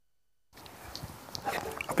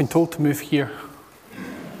been told to move here.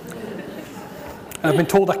 And I've been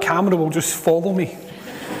told a camera will just follow me.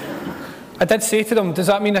 I did say to them, does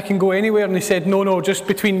that mean I can go anywhere? And they said, no, just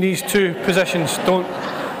between these two positions.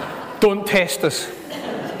 Don't test us.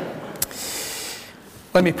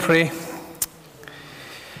 Let me pray.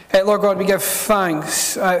 Lord God, we give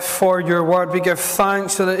thanks for your word. We give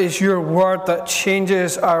thanks that it is your word that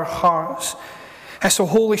changes our hearts. And so,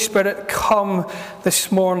 Holy Spirit, come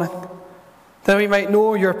this morning, that we might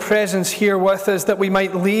know your presence here with us, that we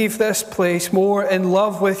might leave this place more in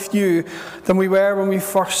love with you than we were when we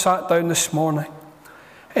first sat down this morning.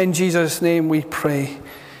 In Jesus' name we pray.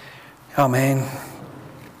 Amen.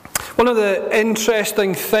 One of the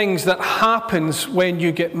interesting things that happens when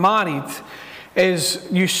you get married is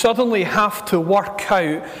you suddenly have to work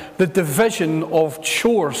out the division of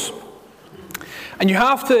chores. And you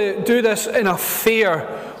have to do this in a fair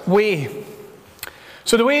way.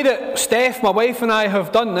 So the way that Steph, my wife, and I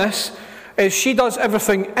have done this is she does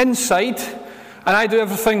everything inside and I do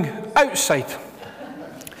everything outside.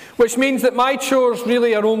 Which means that my chores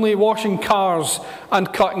really are only washing cars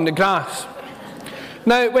and cutting the grass.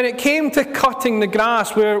 Now, when it came to cutting the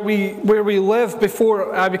grass where we lived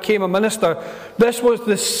before I became a minister, this was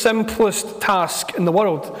the simplest task in the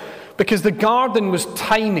world because the garden was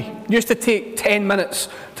tiny. It used to take 10 minutes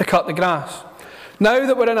to cut the grass. Now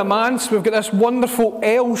that we're in a manse, we've got this wonderful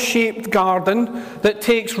L-shaped garden that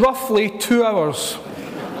takes roughly 2 hours.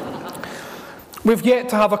 We've yet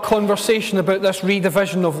to have a conversation about this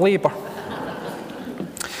redivision of labour.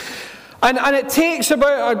 And it takes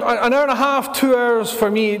about an hour and a half, 2 hours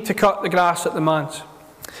for me to cut the grass at the manse.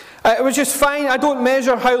 It was just fine. I don't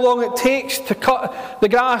measure how long it takes to cut the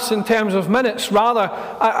grass in terms of minutes. Rather,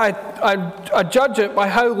 I judge it by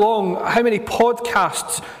how many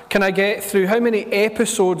podcasts can I get through, how many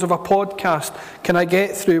episodes of a podcast can I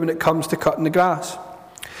get through when it comes to cutting the grass.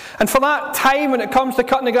 And for that time when it comes to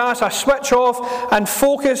cutting the grass, I switch off and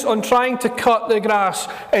focus on trying to cut the grass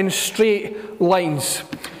in straight lines.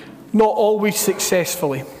 Not always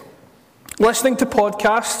successfully. Listening to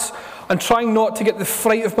podcasts and trying not to get the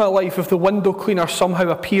fright of my life if the window cleaner somehow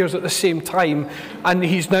appears at the same time and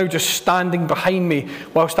he's now just standing behind me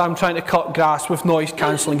whilst I'm trying to cut grass with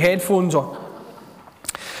noise-cancelling headphones on.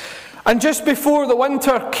 And just before the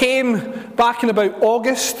winter came, back in about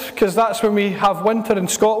August, because that's when we have winter in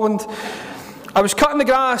Scotland, I was cutting the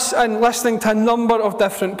grass and listening to a number of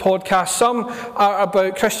different podcasts. Some are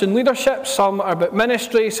about Christian leadership, some are about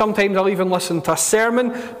ministry, sometimes I'll even listen to a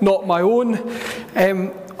sermon, not my own,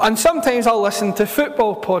 and sometimes I'll listen to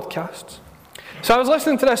football podcasts. So I was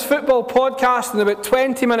listening to this football podcast and about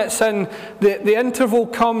 20 minutes in, the interval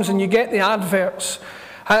comes and you get the adverts.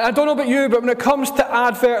 I don't know about you, but when it comes to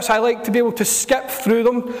adverts, I like to be able to skip through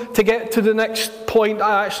them to get to the next point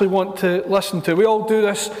I actually want to listen to. We all do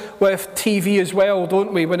this with TV as well,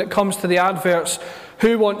 don't we? When it comes to the adverts,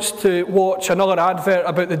 who wants to watch another advert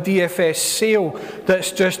about the DFS sale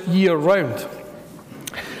that's just year-round?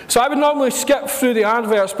 So I would normally skip through the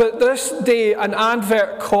adverts, but this day an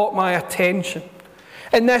advert caught my attention.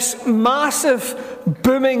 In this massive,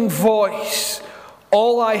 booming voice,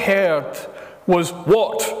 all I heard was,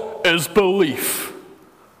 "What is belief?"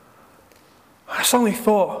 I suddenly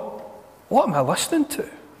thought, what am I listening to?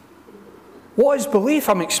 What is belief?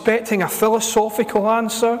 I'm expecting a philosophical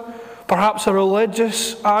answer, perhaps a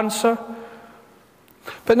religious answer.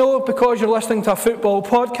 But no, because you're listening to a football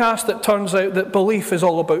podcast, it turns out that belief is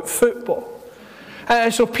all about football.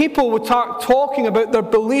 And so people would start talking about their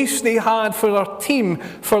beliefs they had for their team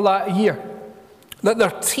for that year. That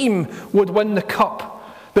their team would win the cup.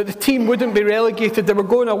 That the team wouldn't be relegated, they were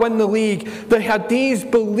going to win the league. They had these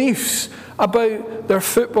beliefs about their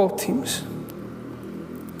football teams.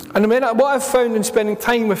 And what I've found in spending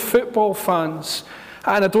time with football fans,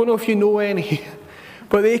 and I don't know if you know any,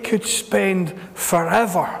 but they could spend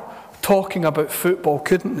forever talking about football,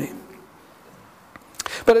 couldn't they?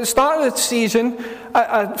 But at the start of the season,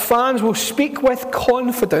 fans will speak with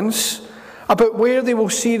confidence about where they will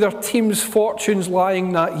see their team's fortunes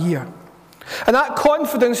lying that year. And that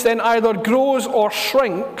confidence then either grows or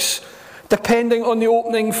shrinks depending on the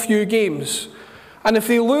opening few games. And if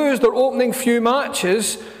they lose their opening few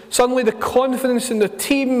matches, suddenly the confidence in the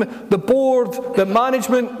team, the board, the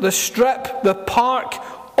management, the strip, the park,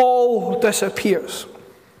 all disappears.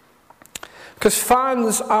 Because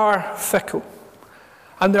fans are fickle.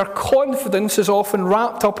 And their confidence is often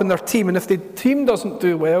wrapped up in their team. And if the team doesn't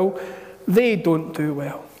do well, they don't do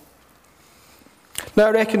well. Now,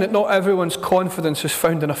 I reckon that not everyone's confidence is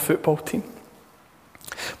found in a football team.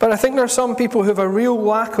 But I think there are some people who have a real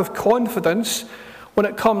lack of confidence when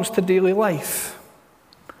it comes to daily life.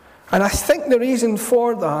 And I think the reason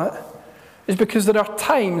for that is because there are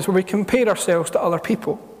times where we compare ourselves to other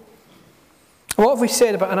people. What have we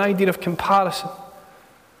said about an idea of comparison?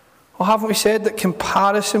 Well, haven't we said that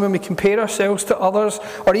comparison, when we compare ourselves to others,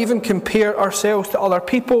 or even compare ourselves to other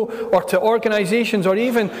people, or to organisations, or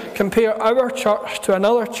even compare our church to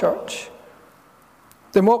another church,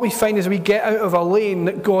 then what we find is we get out of a lane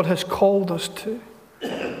that God has called us to,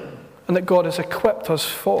 and that God has equipped us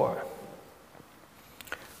for.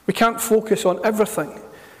 We can't focus on everything.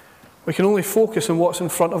 We can only focus on what's in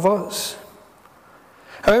front of us.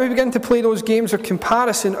 And when we begin to play those games of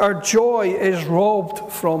comparison, our joy is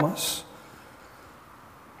robbed from us.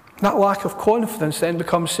 That lack of confidence then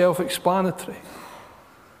becomes self-explanatory.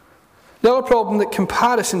 The other problem that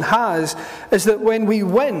comparison has is that when we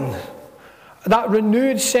win, that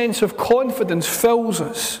renewed sense of confidence fills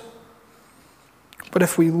us. But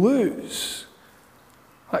if we lose,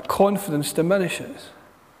 that confidence diminishes.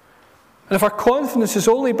 And if our confidence is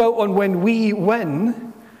only built on when we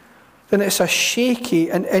win, then it's a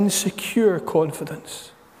shaky and insecure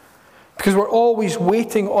confidence. Because we're always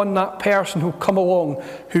waiting on that person who'll come along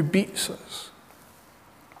who beats us.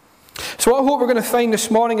 So what I hope we're going to find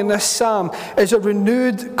this morning in this psalm is a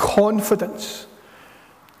renewed confidence.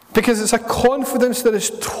 Because it's a confidence that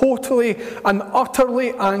is totally and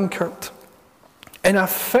utterly anchored in a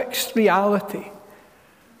fixed reality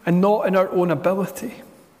and not in our own ability.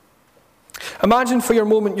 Imagine for your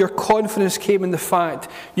moment your confidence came in the fact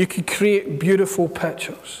you could create beautiful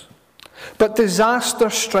pictures. But disaster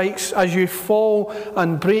strikes as you fall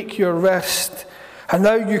and break your wrist, and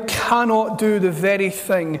now you cannot do the very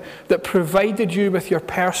thing that provided you with your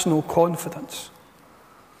personal confidence.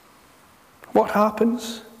 What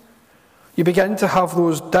happens? You begin to have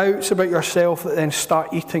those doubts about yourself that then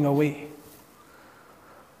start eating away.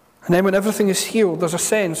 And then when everything is healed, there's a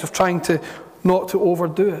sense of trying not to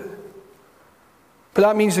overdo it. But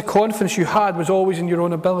that means the confidence you had was always in your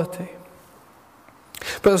own ability.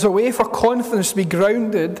 But there's a way for confidence to be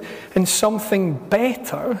grounded in something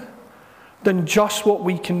better than just what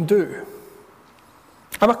we can do.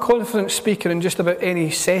 I'm a confident speaker in just about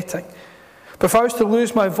any setting. But if I was to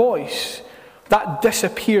lose my voice, that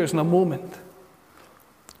disappears in a moment.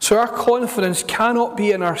 So our confidence cannot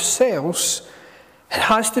be in ourselves. It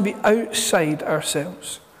has to be outside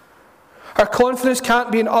ourselves. Our confidence can't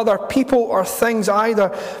be in other people or things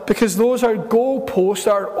either, because those are goalposts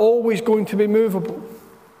that are always going to be movable.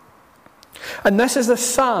 And this is the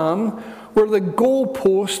psalm where the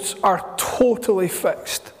goalposts are totally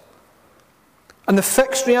fixed. And the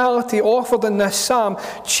fixed reality offered in this psalm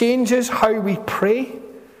changes how we pray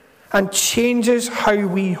and changes how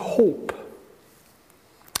we hope.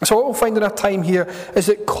 So what we'll find in our time here is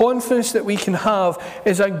that confidence that we can have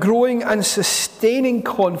is a growing and sustaining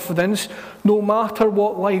confidence no matter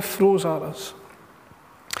what life throws at us.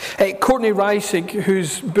 Courtney Reisig,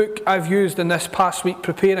 whose book I've used in this past week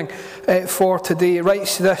preparing for today,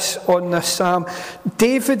 writes this on this psalm.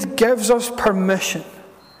 David gives us permission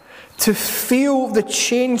to feel the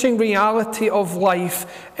changing reality of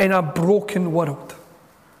life in a broken world,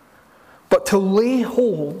 but to lay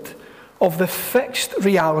hold of the fixed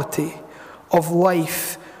reality of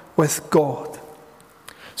life with God.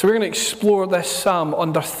 So we're going to explore this psalm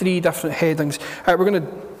under 3 different headings. We're going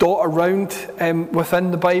to dot around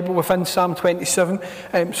within the Bible, within Psalm 27.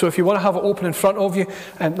 So if you want to have it open in front of you,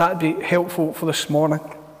 that'd be helpful for this morning.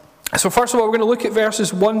 So first of all, we're going to look at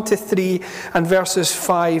verses 1 to 3 and verses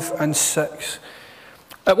 5 and 6.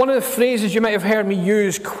 One of the phrases you might have heard me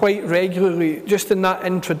use quite regularly, just in that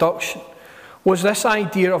introduction, was this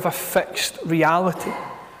idea of a fixed reality.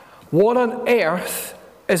 What on earth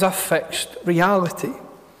is a fixed reality?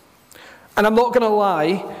 And I'm not going to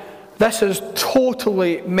lie, this has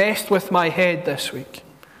totally messed with my head this week.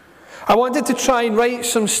 I wanted to try and write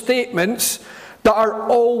some statements that are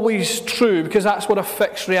always true, because that's what a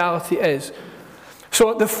fixed reality is.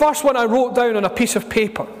 So the first one I wrote down on a piece of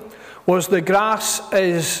paper was the grass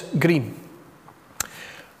is green.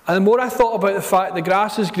 And the more I thought about the fact the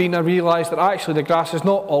grass is green, I realised that actually the grass is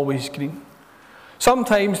not always green.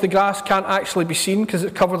 Sometimes the grass can't actually be seen because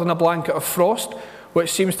it's covered in a blanket of frost,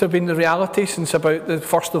 which seems to have been the reality since about the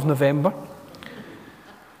 1st of November.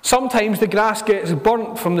 Sometimes the grass gets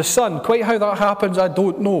burnt from the sun. Quite how that happens, I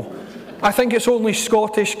don't know. I think it's only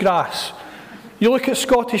Scottish grass. You look at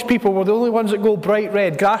Scottish people, we're the only ones that go bright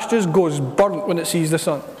red. Grass just goes burnt when it sees the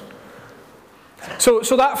sun. So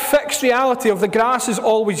that fixed reality of the grass is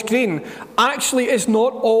always green actually is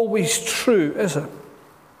not always true, is it?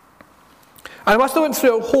 And I must have went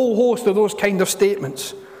through a whole host of those kind of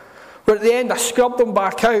statements, where at the end I scrubbed them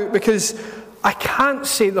back out because I can't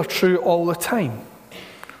say they're true all the time.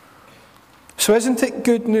 So isn't it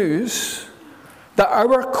good news that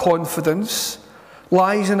our confidence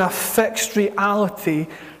lies in a fixed reality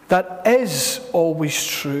that is always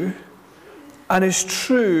true and is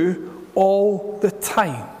true all the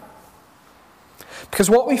time?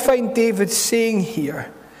 Because what we find David saying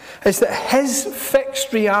here is that his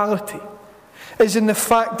fixed reality is in the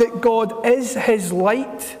fact that God is his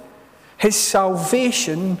light, his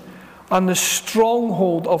salvation, and the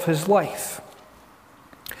stronghold of his life.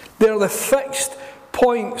 They're the fixed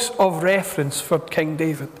points of reference for King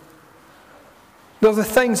David. They're the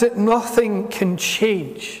things that nothing can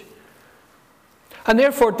change. And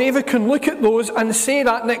therefore, David can look at those and say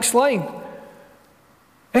that next line.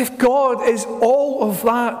 If God is all of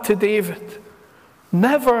that to David,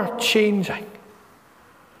 never changing,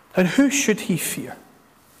 then who should he fear?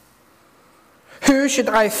 Who should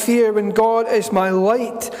I fear when God is my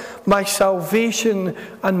light, my salvation,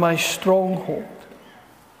 and my stronghold?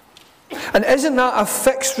 And isn't that a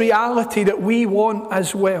fixed reality that we want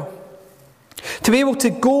as well? To be able to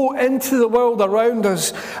go into the world around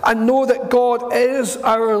us and know that God is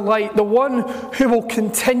our light, the one who will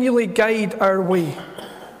continually guide our way.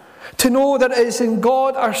 To know that it is in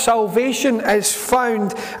God our salvation is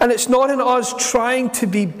found, and it's not in us trying to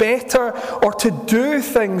be better or to do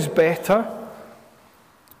things better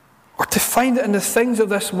or to find it in the things of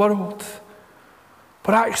this world,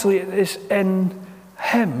 but actually it is in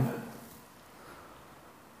Him.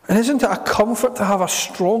 And isn't it a comfort to have a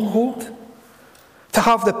stronghold? To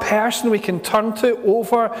have the person we can turn to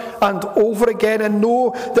over and over again and know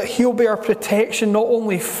that He'll be our protection not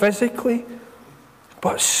only physically,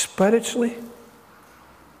 but spiritually?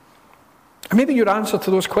 And maybe your answer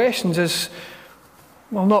to those questions is,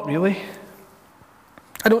 well, not really.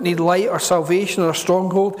 I don't need light or salvation or a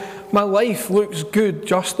stronghold. My life looks good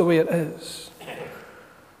just the way it is.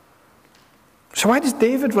 So why does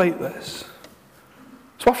David write this?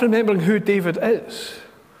 It's worth remembering who David is.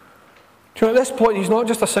 You know, at this point, he's not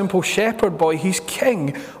just a simple shepherd boy, he's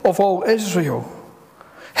king of all Israel.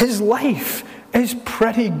 His life is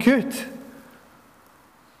pretty good.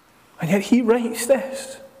 And yet he writes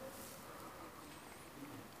this.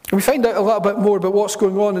 And we find out a little bit more about what's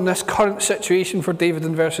going on in this current situation for David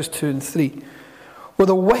in verses 2 and 3. Where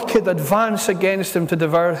the wicked advance against him to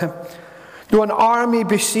devour him. No, an army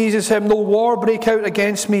besieges him, no war break out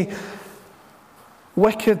against me.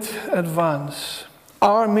 Wicked advance.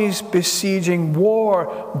 Armies besieging,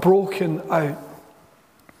 war broken out.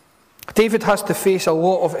 David has to face a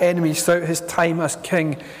lot of enemies throughout his time as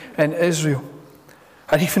king in Israel.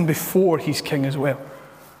 And even before he's king as well.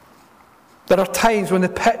 There are times when the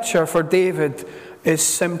picture for David is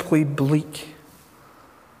simply bleak.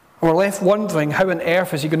 And we're left wondering how on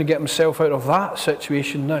earth is he going to get himself out of that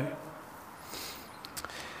situation now.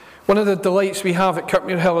 One of the delights we have at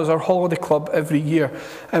Kirkmuirhill is our holiday club every year.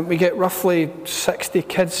 And we get roughly 60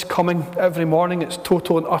 kids coming every morning. It's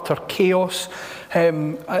total and utter chaos.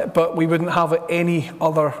 But we wouldn't have it any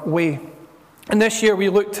other way. And this year we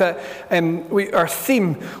looked at, our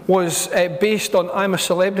theme was based on I'm a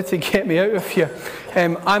celebrity, get me out of here.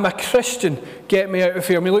 I'm a Christian, get me out of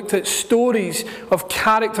here. And we looked at stories of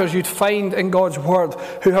characters you'd find in God's Word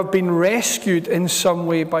who have been rescued in some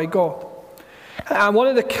way by God. And one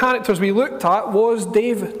of the characters we looked at was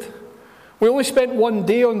David. We only spent one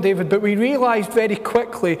day on David, but we realised very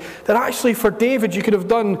quickly that actually for David you could have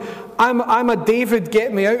done I'm a David,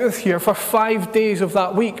 get me out of here for 5 days of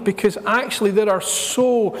that week, because actually there are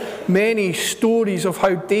so many stories of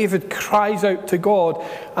how David cries out to God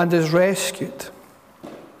and is rescued.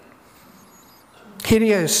 Here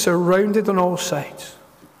he is, surrounded on all sides.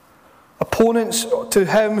 Opponents to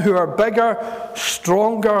him who are bigger,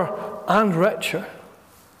 stronger, and richer.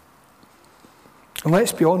 And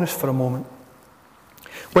let's be honest for a moment.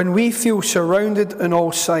 When we feel surrounded on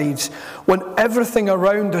all sides, when everything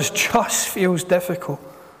around us just feels difficult,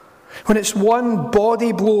 when it's one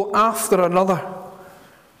body blow after another,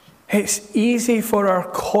 it's easy for our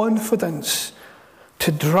confidence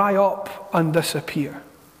to dry up and disappear.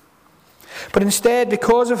 But instead,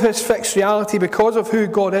 because of his fixed reality, because of who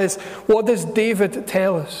God is, what does David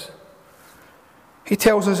tell us? He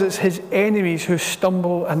tells us it's his enemies who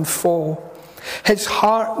stumble and fall. His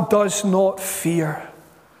heart does not fear.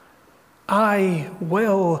 I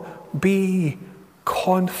will be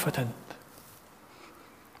confident.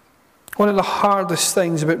 One of the hardest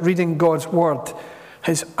things about reading God's Word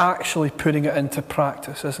is actually putting it into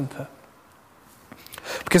practice, isn't it?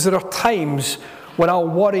 Because there are times when I'll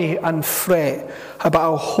worry and fret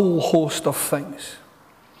about a whole host of things.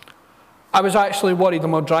 I was actually worried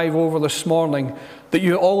on my drive over this morning that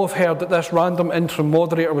you all have heard that this random interim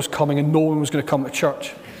moderator was coming and no one was going to come to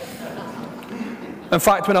church. In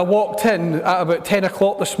fact, when I walked in at about 10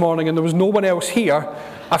 o'clock this morning and there was no one else here,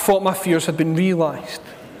 I thought my fears had been realised.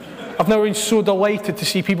 I've never been so delighted to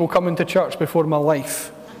see people coming to church before in my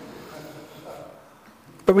life.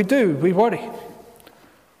 But we worry.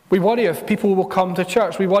 We worry if people will come to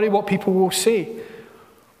church. We worry what people will say.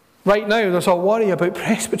 Right now, there's a worry about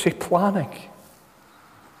presbytery planning.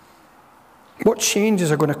 What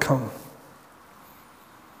changes are going to come?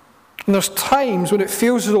 And there's times when it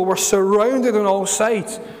feels as though we're surrounded on all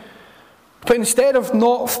sides. But instead of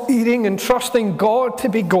not fearing and trusting God to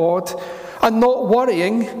be God and not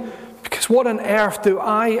worrying, because what on earth do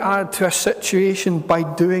I add to a situation by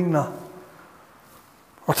doing that?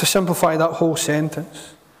 Or to simplify that whole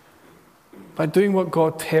sentence, by doing what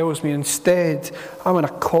God tells me, instead I'm in a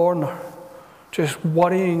corner just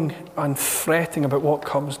worrying and fretting about what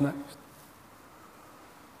comes next.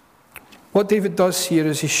 What David does here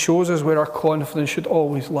is he shows us where our confidence should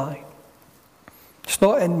always lie. It's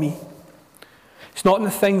not in me. It's not in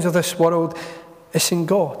the things of this world. It's in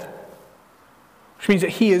God. Which means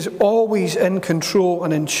that he is always in control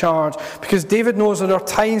and in charge. Because David knows that there are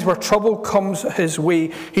times where trouble comes his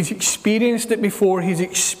way. He's experienced it before. He's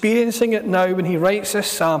experiencing it now when he writes this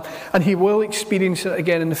psalm. And he will experience it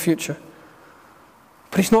again in the future.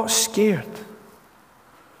 But he's not scared.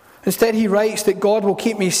 Instead, he writes that God will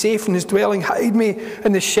keep me safe in his dwelling, hide me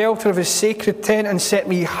in the shelter of his sacred tent, and set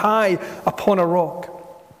me high upon a rock.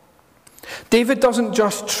 David doesn't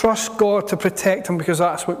just trust God to protect him because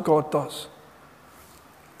that's what God does.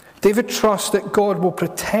 David trusts that God will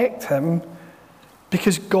protect him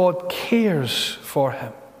because God cares for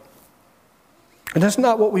him. And isn't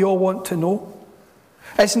that what we all want to know?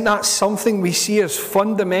 Isn't that something we see as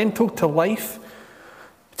fundamental to life?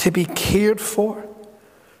 To be cared for?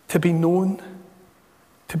 To be known,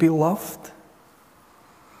 to be loved.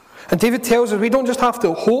 And David tells us we don't just have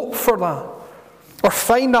to hope for that or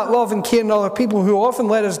find that love and care in other people who often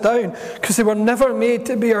let us down because they were never made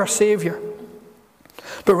to be our Saviour.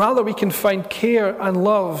 But rather we can find care and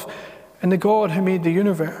love in the God who made the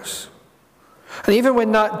universe. And even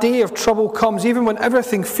when that day of trouble comes, even when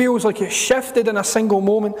everything feels like it's shifted in a single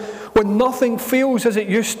moment, when nothing feels as it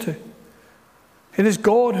used to, it is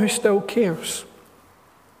God who still cares.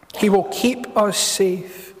 He will keep us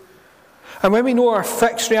safe. And when we know our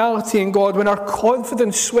fixed reality in God, when our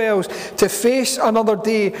confidence swells to face another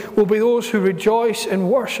day, will be those who rejoice in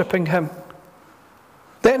worshipping him.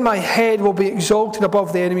 Then my head will be exalted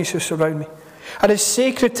above the enemies who surround me. At his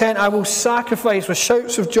sacred tent I will sacrifice with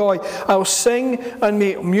shouts of joy. I will sing and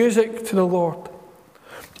make music to the Lord.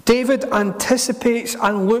 David anticipates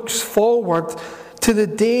and looks forward to the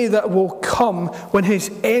day that will come when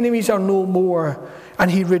his enemies are no more. And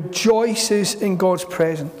he rejoices in God's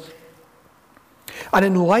presence. And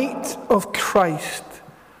in light of Christ,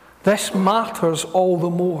 this matters all the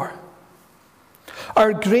more.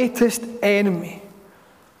 Our greatest enemy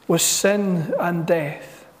was sin and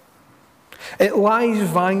death. It lies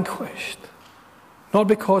vanquished, not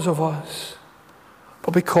because of us,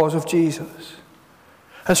 but because of Jesus.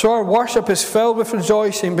 And so our worship is filled with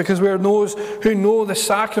rejoicing because we are those who know the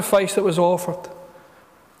sacrifice that was offered.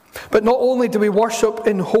 But not only do we worship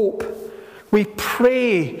in hope, we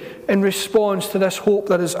pray in response to this hope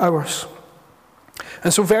that is ours.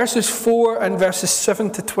 And so verses 4 and verses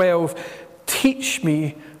 7 to 12 teach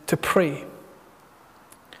me to pray.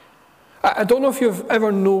 I don't know if you've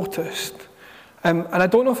ever noticed, and I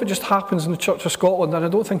don't know if it just happens in the Church of Scotland, and I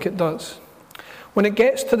don't think it does. When it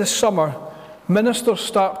gets to the summer, ministers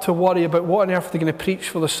start to worry about what on earth they're going to preach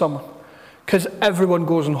for the summer, because everyone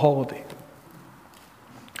goes on holiday.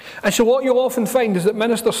 And so what you'll often find is that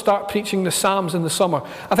ministers start preaching the Psalms in the summer.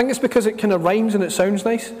 I think it's because it kind of rhymes and it sounds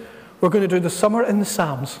nice. We're going to do the summer in the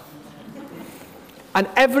Psalms. And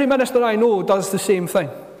every minister I know does the same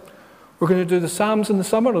thing. We're going to do the Psalms in the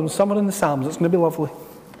summer and summer in the Psalms. It's going to be lovely.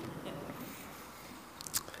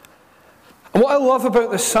 And what I love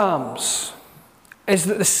about the Psalms is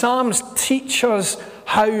that the Psalms teach us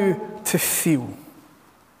how to feel.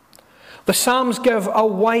 The Psalms give a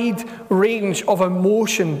wide range of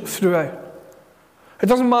emotion throughout. It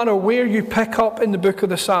doesn't matter where you pick up in the book of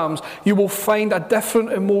the Psalms, you will find a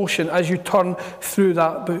different emotion as you turn through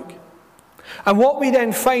that book. And what we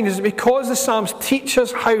then find is that because the Psalms teach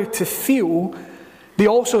us how to feel, they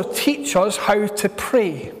also teach us how to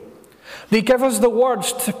pray. They give us the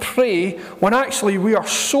words to pray when actually we are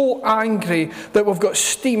so angry that we've got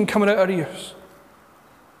steam coming out our ears.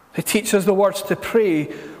 They teach us the words to pray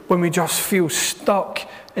when we just feel stuck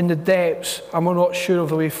in the depths and we're not sure of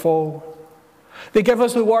the way forward. They give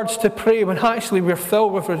us the words to pray when actually we're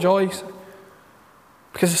filled with rejoicing.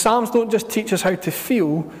 Because the Psalms don't just teach us how to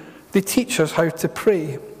feel, They teach us how to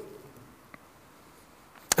pray.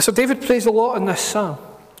 So David prays a lot in this psalm.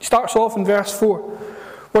 He starts off in verse 4,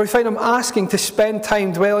 where we find him asking to spend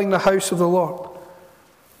time dwelling in the house of the Lord.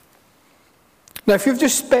 Now, if you've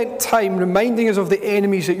just spent time reminding us of the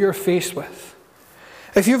enemies that you're faced with,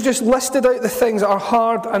 if you've just listed out the things that are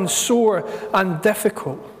hard and sore and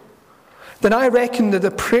difficult, then I reckon that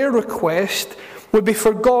the prayer request would be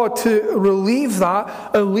for God to relieve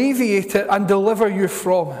that, alleviate it, and deliver you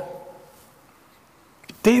from it.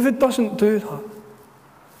 David doesn't do that.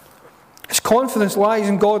 His confidence lies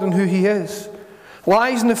in God and who he is.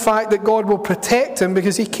 Lies in the fact that God will protect him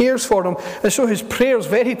because he cares for him. And so his prayer is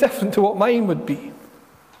very different to what mine would be.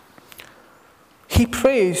 He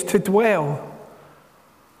prays to dwell,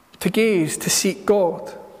 to gaze, to seek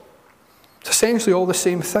God. It's essentially all the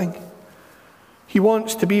same thing. He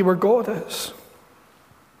wants to be where God is.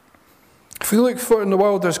 If we look for it in the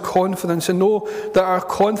world, there's confidence, and know that our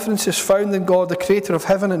confidence is found in God, the creator of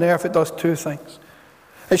heaven and earth. It does two things.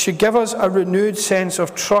 It should give us a renewed sense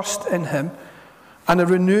of trust in him and a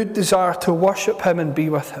renewed desire to worship him and be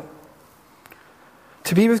with him.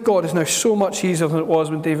 To be with God is now so much easier than it was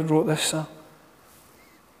when David wrote this psalm.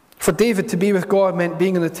 For David, to be with God meant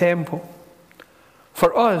being in the temple.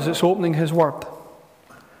 For us, it's opening his word.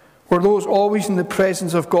 We're those always in the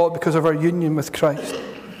presence of God because of our union with Christ.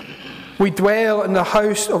 We dwell in the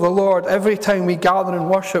house of the Lord every time we gather and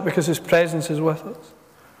worship because his presence is with us.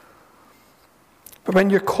 But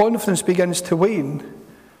when your confidence begins to wane,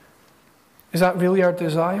 is that really our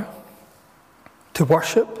desire? To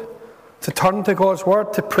worship? To turn to God's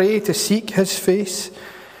word? To pray? To seek his face?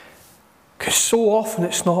 Because so often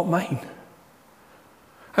it's not mine.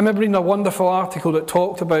 I remember reading a wonderful article that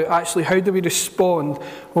talked about actually how do we respond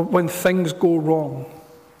when things go wrong.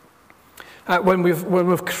 When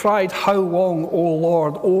we've cried, "How long, O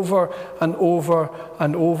Lord?" over and over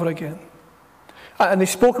and over again. And they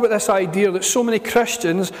spoke about this idea that so many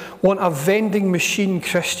Christians want a vending machine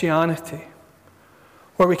Christianity,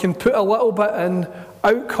 where we can put a little bit in,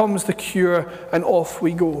 out comes the cure, and off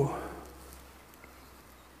we go.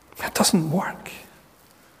 It doesn't work.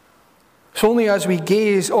 It's only as we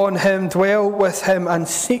gaze on him, dwell with him, and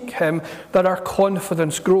seek him that our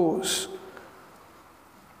confidence grows.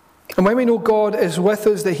 And when we know God is with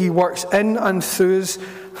us, that he works in and through us,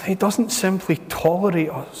 he doesn't simply tolerate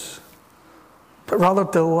us, but rather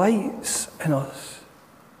delights in us.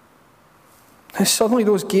 And suddenly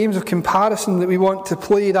those games of comparison that we want to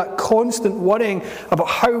play, that constant worrying about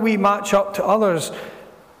how we match up to others,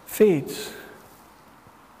 fades.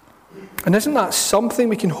 And isn't that something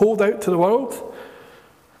we can hold out to the world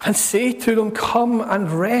and say to them, come and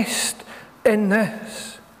rest in this?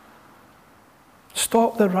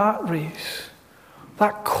 Stop the rat race,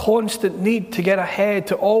 that constant need to get ahead,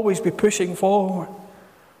 to always be pushing forward.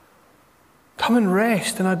 Come and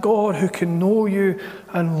rest in a God who can know you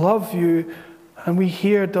and love you, and we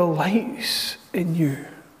hear delights in you.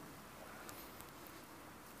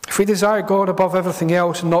 If we desire God above everything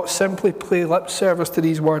else and not simply play lip service to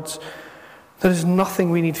these words, there is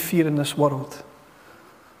nothing we need fear in this world.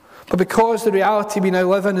 But because the reality we now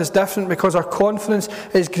live in is different, because our confidence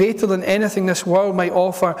is greater than anything this world might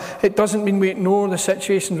offer, it doesn't mean we ignore the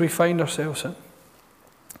situations we find ourselves in.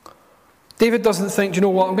 David doesn't think, you know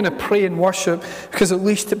what, I'm going to pray and worship because at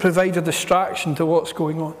least it provides a distraction to what's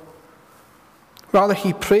going on. Rather,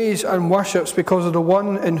 he prays and worships because of the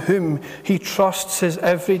one in whom he trusts his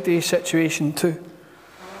everyday situation too.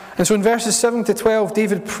 And so in verses 7 to 12,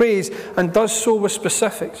 David prays and does so with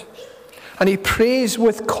specifics. And he prays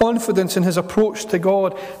with confidence in his approach to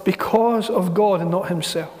God because of God and not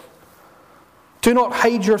himself. Do not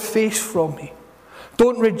hide your face from me.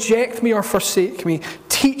 Don't reject me or forsake me.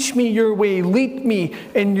 Teach me your way. Lead me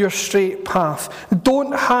in your straight path.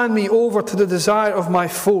 Don't hand me over to the desire of my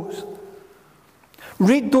foes.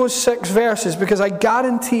 Read those 6 verses, because I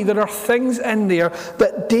guarantee there are things in there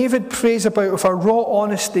that David prays about with a raw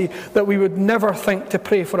honesty that we would never think to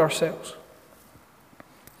pray for ourselves.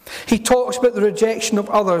 He talks about the rejection of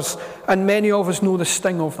others, and many of us know the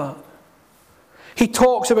sting of that. He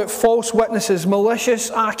talks about false witnesses, malicious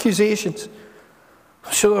accusations.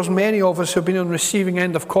 I'm sure there's many of us who have been on the receiving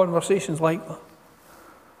end of conversations like that.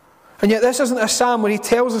 And yet this isn't a psalm where he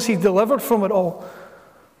tells us he's delivered from it all.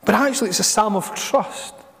 But actually it's a psalm of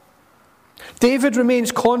trust. David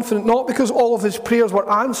remains confident not because all of his prayers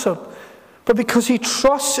were answered, but because he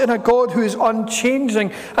trusts in a God who is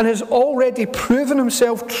unchanging and has already proven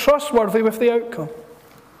himself trustworthy with the outcome.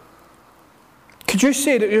 Could you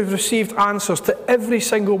say that you've received answers to every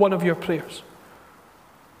single one of your prayers?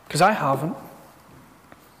 Because I haven't.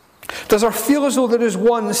 Does there feel as though there is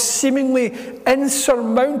one seemingly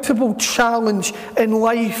insurmountable challenge in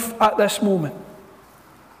life at this moment?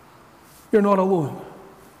 You're not alone.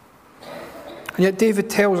 And yet David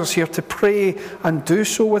tells us here to pray and do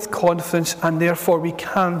so with confidence, and therefore we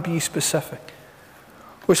can be specific.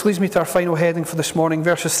 Which leads me to our final heading for this morning,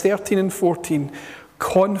 verses 13 and 14,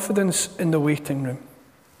 confidence in the waiting room.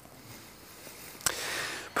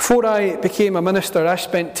 Before I became a minister, I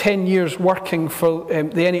spent 10 years working for the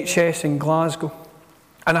NHS in Glasgow.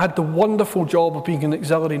 And I had the wonderful job of being an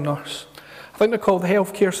auxiliary nurse. I think they're called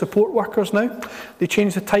healthcare support workers now. They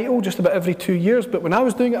change the title just about every 2 years. But when I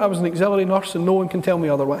was doing it, I was an auxiliary nurse, and no one can tell me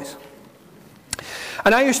otherwise.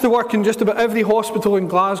 And I used to work in just about every hospital in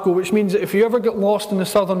Glasgow, which means that if you ever get lost in the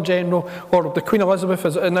Southern General, or the Queen Elizabeth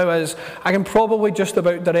as it now is, I can probably just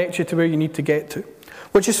about direct you to where you need to get to.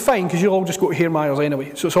 Which is fine, because you'll all just go to Hare Myers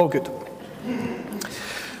anyway, so it's all good.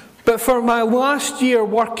 But for my last year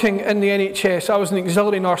working in the NHS, I was an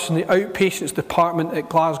auxiliary nurse in the outpatients department at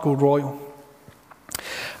Glasgow Royal.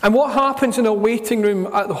 And what happens in a waiting room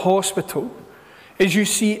at the hospital is you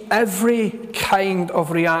see every kind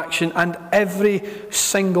of reaction and every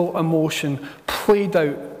single emotion played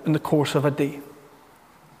out in the course of a day.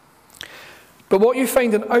 But what you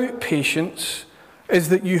find in outpatients is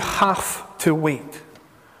that you have to wait.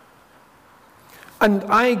 And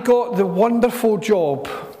I got the wonderful job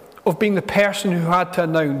of being the person who had to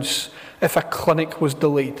announce if a clinic was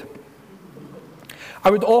delayed.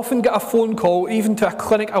 I would often get a phone call, even to a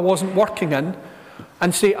clinic I wasn't working in,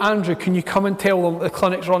 and say, Andrew, can you come and tell them the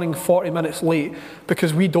clinic's running 40 minutes late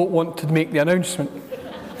because we don't want to make the announcement?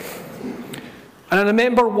 And I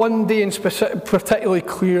remember one day particularly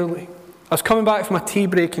clearly. I was coming back from a tea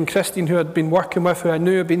break, and Christine, who I'd been working with, who I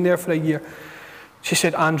knew had been there for a year, she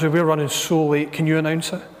said, Andrew, we're running so late, can you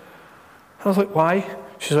announce it? I was like, why?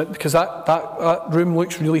 She's like, because that room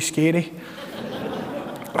looks really scary.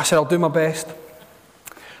 I said, I'll do my best.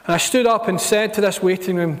 And I stood up and said to this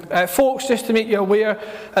waiting room, folks, just to make you aware,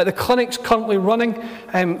 the clinic's currently running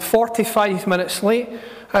 45 minutes late.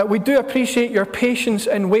 We do appreciate your patience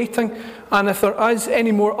in waiting, and if there is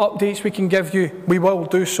any more updates we can give you, we will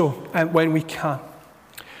do so when we can.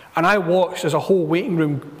 And I watched as a whole waiting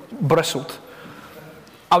room bristled.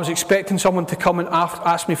 I was expecting someone to come and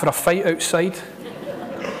ask me for a fight outside.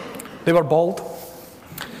 They were bald.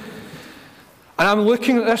 And I'm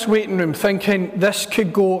looking at this waiting room thinking, this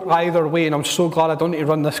could go either way, and I'm so glad I don't need to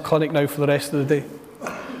run this clinic now for the rest of the day.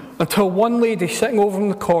 Until one lady sitting over in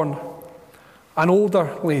the corner, an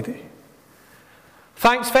older lady.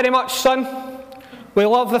 Thanks very much, son. We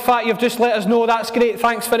love the fact you've just let us know. That's great.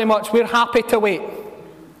 Thanks very much. We're happy to wait.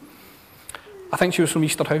 I think she was from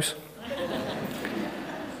Easterhouse.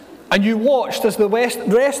 And you watched as the rest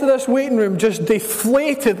of this waiting room just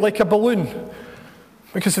deflated like a balloon.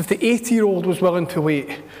 Because if the 80-year-old was willing to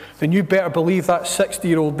wait, then you better believe that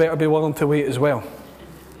 60-year-old better be willing to wait as well.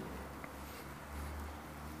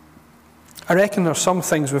 I reckon there's some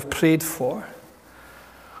things we've prayed for,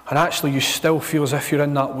 and actually you still feel as if you're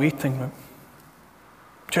in that waiting room,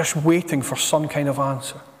 just waiting for some kind of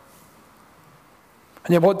answer.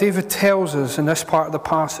 And yet what David tells us in this part of the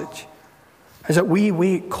passage is that we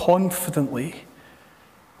wait confidently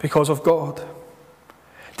because of God.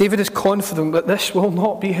 David is confident that this will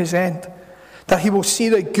not be his end, that he will see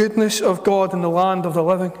the goodness of God in the land of the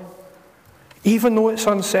living, even though it's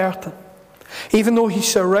uncertain, even though he's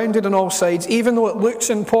surrounded on all sides, even though it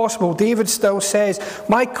looks impossible. David still says,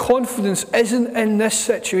 my confidence isn't in this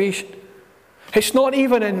situation. It's not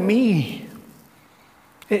even in me.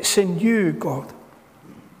 It's in you, God.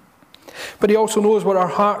 But he also knows what our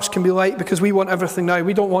hearts can be like, because we want everything now.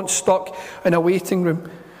 We don't want stuck in a waiting room.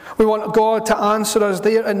 We want God to answer us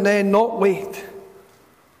there and then, not wait,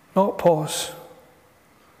 not pause,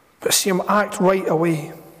 but see him act right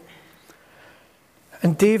away.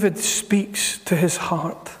 And David speaks to his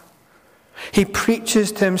heart. He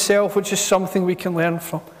preaches to himself, which is something we can learn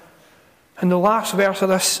from. In the last verse of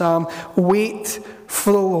this psalm, wait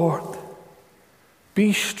for the Lord.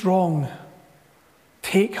 Be strong.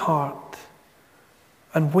 Take heart.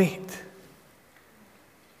 And wait.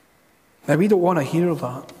 Now, we don't want to hear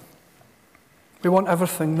that. We want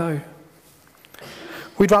everything now.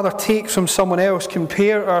 We'd rather take from someone else,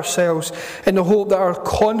 compare ourselves in the hope that our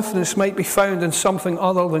confidence might be found in something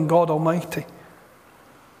other than God Almighty.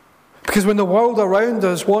 Because when the world around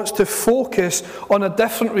us wants to focus on a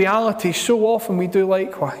different reality, so often we do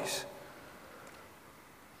likewise.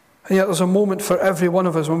 And yet there's a moment for every one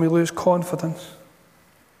of us when we lose confidence.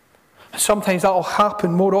 Sometimes that will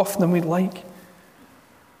happen more often than we'd like.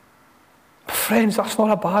 But friends, that's not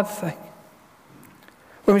a bad thing.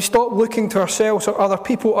 when we stop looking to ourselves or other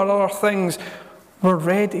people or other things, we're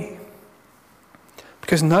ready.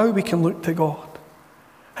 Because now we can look to God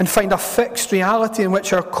and find a fixed reality in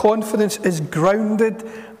which our confidence is grounded,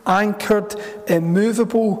 anchored,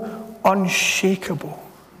 immovable, unshakable.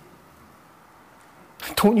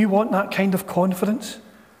 Don't you want that kind of confidence?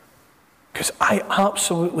 Because I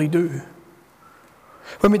absolutely do.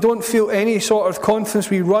 When we don't feel any sort of confidence,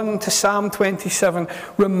 we run to Psalm 27,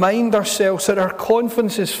 remind ourselves that our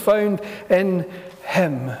confidence is found in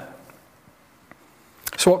Him.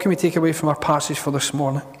 So what can we take away from our passage for this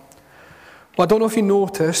morning? Well, I don't know if you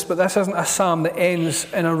noticed, but this isn't a psalm that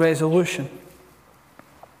ends in a resolution.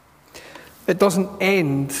 It doesn't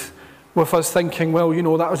end with us thinking, well,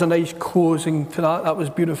 that was a nice closing to that. That was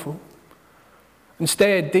beautiful.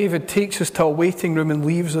 Instead, David takes us to a waiting room and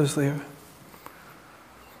leaves us there.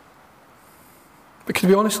 But can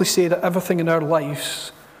we honestly say that everything in our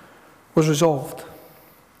lives was resolved?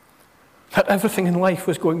 That everything in life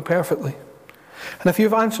was going perfectly? And if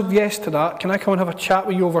you've answered yes to that, can I come and have a chat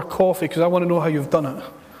with you over coffee? Because I want to know how you've done it.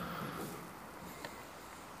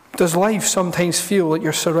 Does life sometimes feel like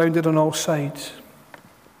you're surrounded on all sides?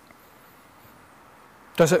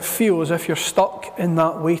 Does it feel as if you're stuck in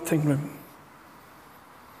that waiting room?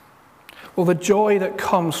 Well, the joy that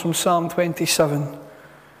comes from Psalm 27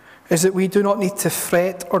 is that we do not need to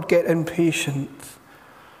fret or get impatient,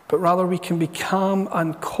 but rather we can be calm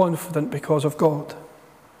and confident because of God.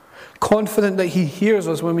 Confident that He hears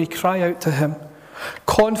us when we cry out to Him.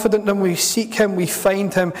 Confident that when we seek Him, we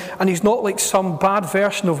find Him, and He's not like some bad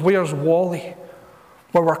version of Where's Wally,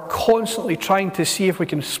 where we're constantly trying to see if we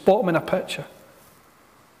can spot Him in a picture.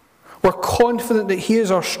 We're confident that He is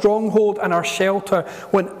our stronghold and our shelter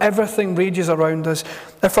when everything rages around us.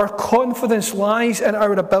 If our confidence lies in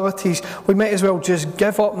our abilities, we might as well just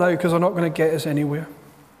give up now because they're not going to get us anywhere.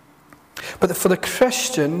 But for the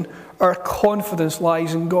Christian, our confidence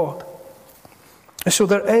lies in God. And so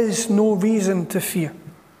there is no reason to fear.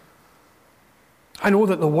 I know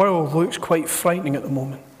that the world looks quite frightening at the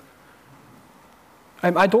moment.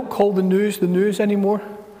 I don't call the news anymore.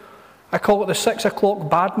 I call it the 6 o'clock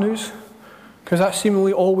bad news, because that's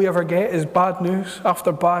seemingly all we ever get is bad news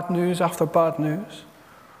after bad news after bad news.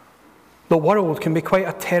 The world can be quite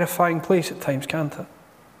a terrifying place at times, can't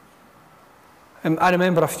it? I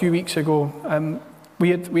remember a few weeks ago, we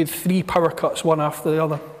had 3 power cuts, one after the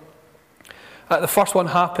other. The first one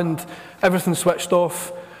happened, everything switched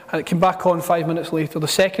off, and it came back on 5 minutes later. The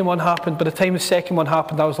second one happened. By the time the second one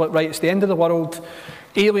happened, I was like, right, it's the end of the world.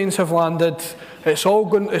 Aliens have landed. It's all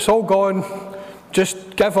gone.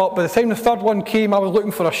 Just give up. By the time the third one came, I was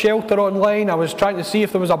looking for a shelter online. I was trying to see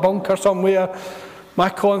if there was a bunker somewhere. My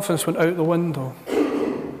confidence went out the window.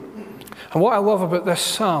 And what I love about this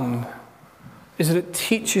psalm is that it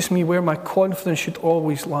teaches me where my confidence should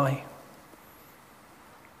always lie.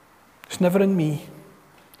 It's never in me.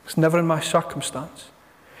 It's never in my circumstance.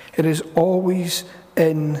 It is always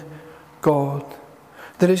in God.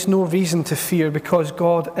 There is no reason to fear because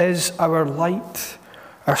God is our light,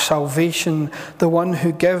 our salvation, the one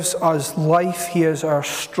who gives us life. He is our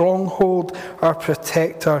stronghold, our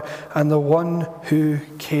protector, and the one who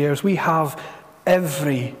cares. We have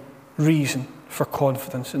every reason for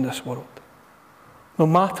confidence in this world. No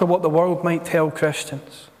matter what the world might tell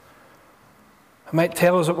Christians. It might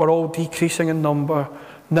tell us that we're all decreasing in number,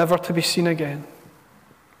 never to be seen again.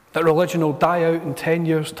 That religion will die out in 10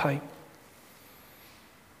 years' time.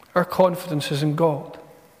 Our confidence is in God.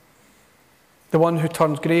 The one who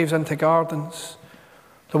turns graves into gardens.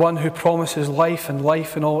 The one who promises life and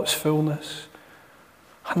life in all its fullness.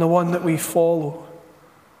 And the one that we follow,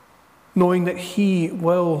 knowing that He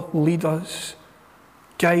will lead us,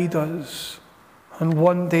 guide us, and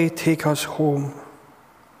one day take us home.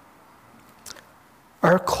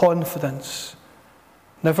 Our confidence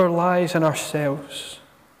never lies in ourselves.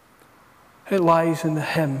 It lies in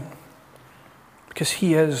Him, because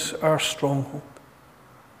He is our stronghold,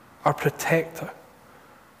 our protector,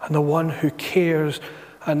 and the one who cares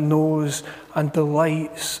and knows and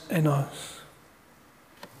delights in us.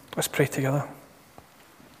 Let's pray together.